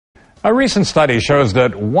A recent study shows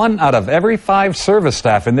that 1 out of every 5 service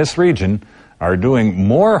staff in this region are doing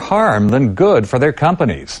more harm than good for their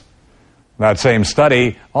companies. That same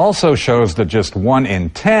study also shows that just 1 in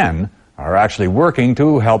 10 are actually working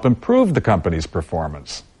to help improve the company's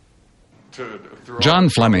performance. John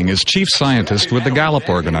Fleming is chief scientist with the Gallup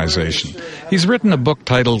organization. He's written a book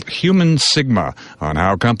titled Human Sigma on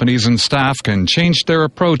how companies and staff can change their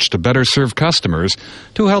approach to better serve customers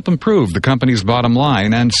to help improve the company's bottom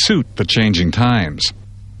line and suit the changing times.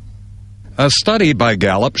 A study by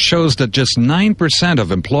Gallup shows that just 9%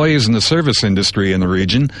 of employees in the service industry in the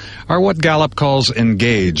region are what Gallup calls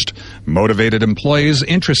engaged, motivated employees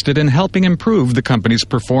interested in helping improve the company's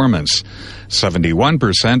performance.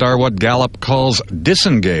 71% are what Gallup calls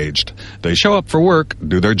disengaged. They show up for work,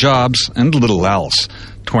 do their jobs, and little else.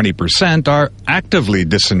 20% are actively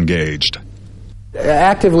disengaged.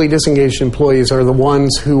 Actively disengaged employees are the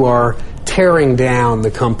ones who are tearing down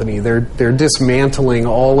the company. They're dismantling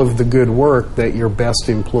all of the good work that your best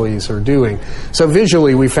employees are doing. So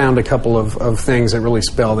visually, we found a couple of things that really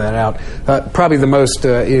spell that out. Probably the most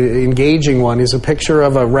engaging one is a picture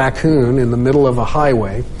of a raccoon in the middle of a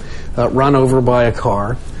highway, run over by a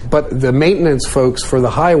car. But the maintenance folks for the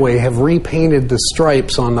highway have repainted the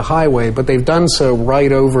stripes on the highway, but they've done so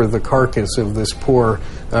right over the carcass of this poor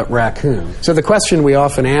raccoon. So the question we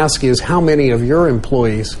often ask is, how many of your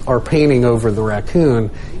employees are painting over the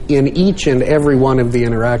raccoon in each and every one of the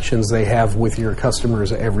interactions they have with your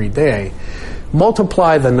customers every day?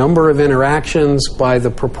 Multiply the number of interactions by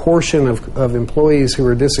the proportion of employees who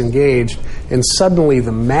are disengaged, and suddenly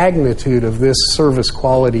the magnitude of this service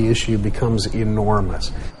quality issue becomes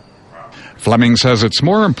enormous. Fleming says it's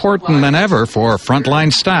more important than ever for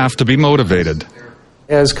frontline staff to be motivated.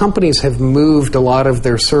 As companies have moved a lot of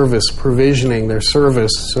their service provisioning, their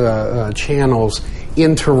service channels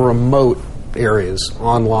into remote areas,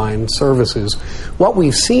 online services, what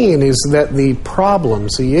we've seen is that the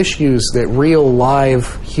problems, the issues that real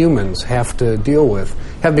live humans have to deal with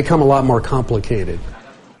have become a lot more complicated.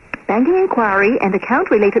 Banking inquiry and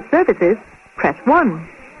account-related services, press 1.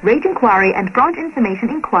 Rate inquiry and branch information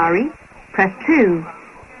inquiry, press 2.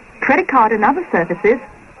 Credit card and other services,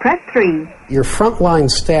 press 3. Your frontline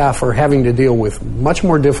staff are having to deal with much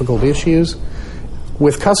more difficult issues,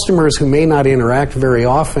 with customers who may not interact very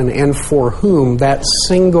often and for whom that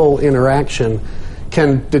single interaction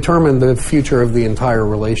can determine the future of the entire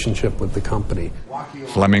relationship with the company.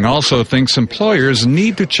 Fleming also thinks employers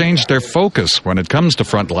need to change their focus when it comes to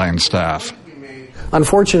frontline staff.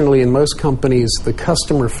 Unfortunately, in most companies, the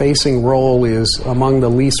customer-facing role is among the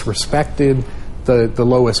least respected, the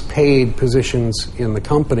lowest paid positions in the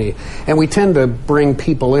company. And we tend to bring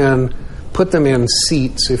people in, put them in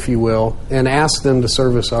seats, if you will, and ask them to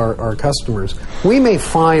service our customers. We may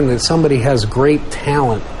find that somebody has great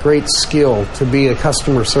talent, great skill to be a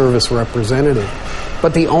customer service representative,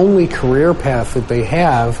 but the only career path that they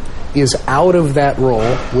have is out of that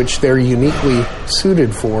role, which they're uniquely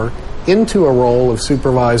suited for, into a role of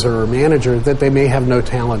supervisor or manager that they may have no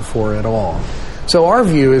talent for at all. So our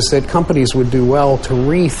view is that companies would do well to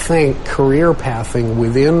rethink career pathing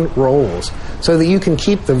within roles so that you can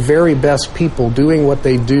keep the very best people doing what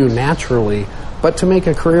they do naturally, but to make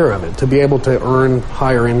a career of it, to be able to earn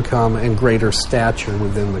higher income and greater stature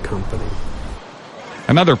within the company.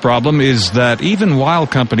 Another problem is that even while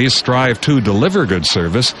companies strive to deliver good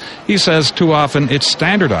service, he says too often it's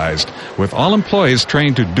standardized, with all employees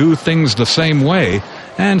trained to do things the same way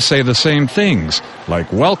and say the same things,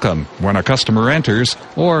 like welcome when a customer enters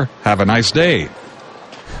or have a nice day.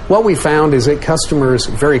 What we found is that customers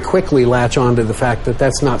very quickly latch on to the fact that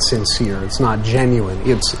that's not sincere, it's not genuine,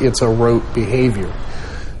 it's a rote behavior.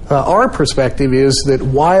 Our perspective is that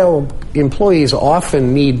while employees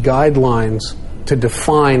often need guidelines to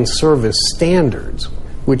define service standards,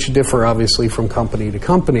 which differ obviously from company to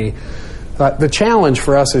company, the challenge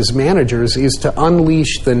for us as managers is to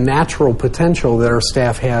unleash the natural potential that our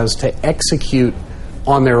staff has to execute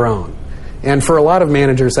on their own. And for a lot of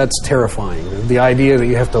managers, that's terrifying. The idea that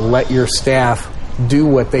you have to let your staff do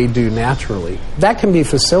what they do naturally. That can be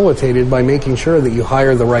facilitated by making sure that you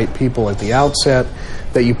hire the right people at the outset,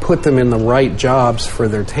 that you put them in the right jobs for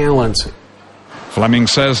their talents. Fleming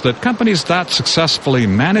says that companies that successfully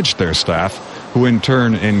manage their staff, who in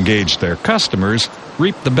turn engage their customers,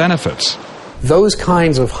 reap the benefits. Those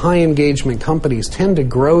kinds of high engagement companies tend to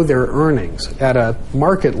grow their earnings at a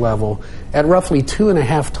market level at roughly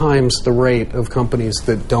 2.5 times the rate of companies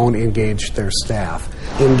that don't engage their staff.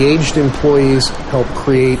 Engaged employees help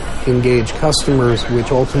create engaged customers,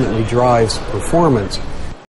 which ultimately drives performance.